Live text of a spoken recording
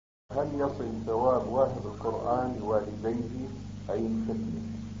هل يصل ثواب واهب القرآن لوالديه أي الختمة؟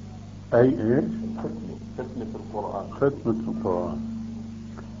 أي إيه؟ ختمة القرآن. ختمة القرآن.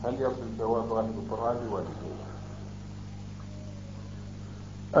 هل يصل ثواب واهب القرآن لوالديه؟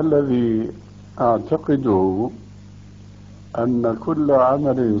 الذي أعتقده أن كل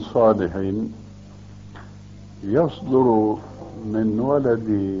عمل صالح يصدر من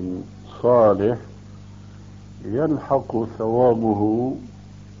ولد صالح يلحق ثوابه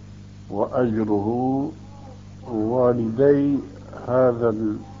وأجره والدي هذا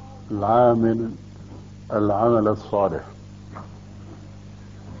العمل الصالح.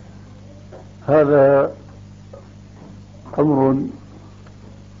 هذا أمر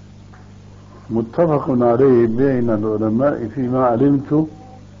متفق عليه بين العلماء فيما علمت،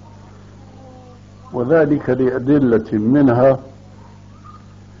 وذلك لأدلة منها: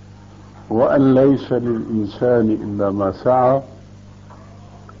 وأن ليس للإنسان إلا ما سعى.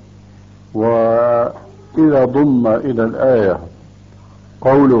 وإذا ضم إلى الآية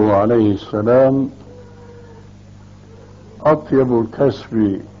قوله عليه السلام: أطيب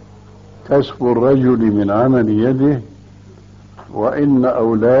الكسب كسب الرجل من عمل يده وإن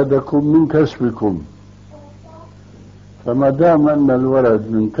أولادكم من كسبكم. فما دام أن الولد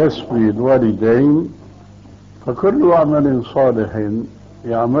من كسب الوالدين فكل عمل صالح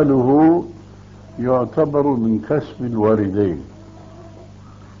يعمله يعتبر من كسب الوالدين.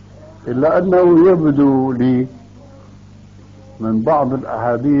 إلا أنه يبدو لي من بعض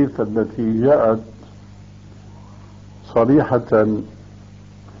الأحاديث التي جاءت صريحة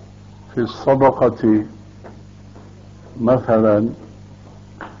في الصدقة مثلا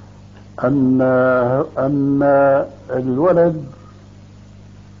أن الولد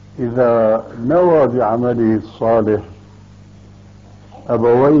إذا نوى بعمله الصالح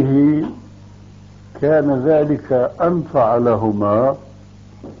أبويه كان ذلك أنفع لهما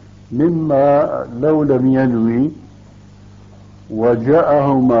مما لو لم ينوي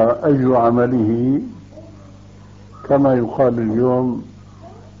وجاءهما أجر عمله، كما يقال اليوم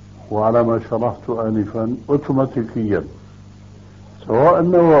وعلى ما شرحت آنفا أوتوماتيكيا، سواء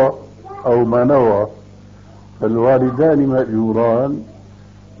نوى أو ما نوى فالوالدان مأجوران.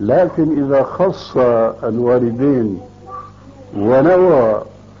 لكن إذا خص الوالدين ونوى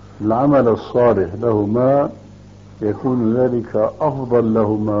العمل الصالح لهما يكون ذلك أفضل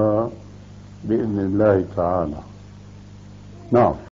لهما بإذن الله تعالى. نعم.